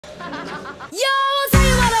Yo, I'll tell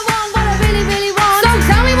you what I want, what I really, really want. Don't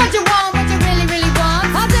tell me what you want, what you really, really want.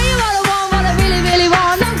 I'll tell you what I want, what I really, really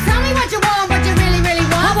want. Don't tell me what you want, what you really, really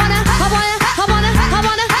want.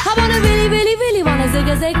 I wanna really, really, really wanna zig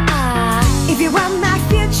a zig ah. If you want my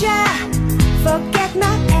future, forget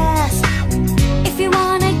my past. If you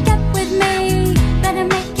wanna get with me, better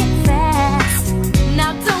make it fast.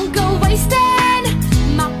 Now don't go wasting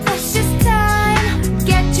my precious time.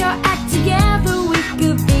 Get your act together, we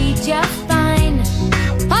could be just fine.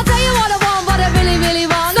 I'll tell you what I want, what I really, really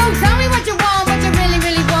want. Don't tell me what you want, what you really,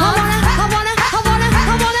 really want. I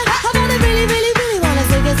wanna really, really, really wanna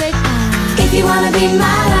zig a zig ah. If you wanna be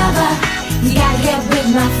my lover, you gotta get with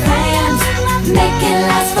my friends. Make it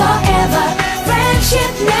last forever.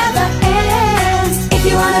 Friendship never ends. If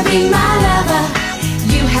you wanna be my lover,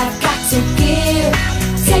 you have got to give.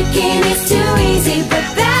 Taking is too easy, but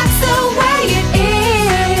that's the way it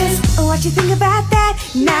is. What you think about that?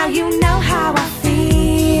 Now you know how I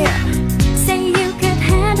feel. Say you could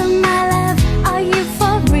handle my love. Are you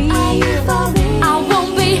for real? Are you for real? I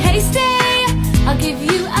won't be hasty, I'll give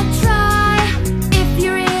you a try. If you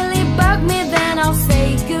really bug me, then I'll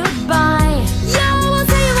say goodbye. Yo, I'll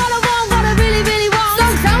tell you what I want, what I really, really want.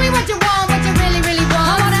 Don't tell me what you want, what you really, really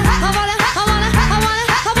want.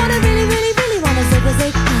 I wanna really, really, really wanna zig a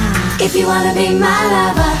zig ah. If you wanna be my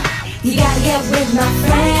lover, you gotta get with my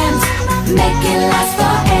friends. Make it last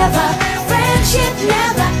forever. Friendship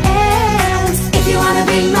never ends. If you wanna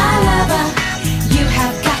be my lover, you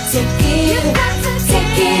have got to give.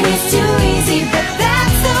 Taking is too easy, but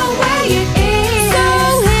that's the way it is. So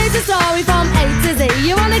here's a story from A to Z.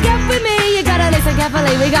 You wanna get with me, you gotta listen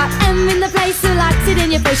carefully. We got M in the place who likes it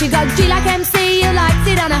in your face. You got G like MC, who likes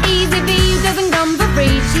it on a easy V, who doesn't come for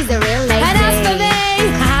free. She's a real lady. And as for me,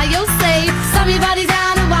 how you'll say, slam your body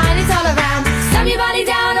down and wine it all around. Slam your body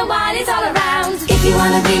down and wine it all around. If you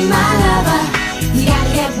wanna be my lover, you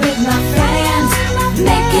gotta get with my friends.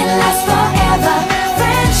 Make it last forever.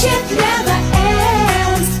 Friendship never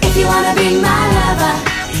ends. If you wanna be my lover,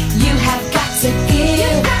 you have got to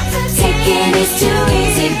give. Taking is too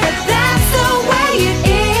easy, but that's the way it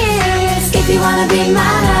is. If you wanna be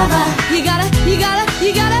my lover, You gotta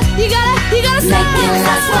make it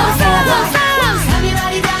last forever. Slam your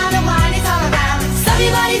body down and wine it all around. Slam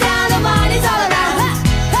your body down and wine it all around.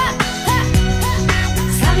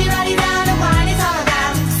 Slam your body down and wine it all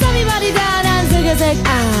around. Slam your body down and zig a zig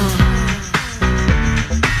ah.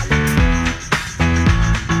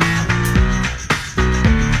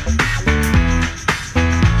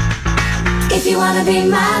 If you wanna be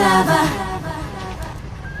my lover,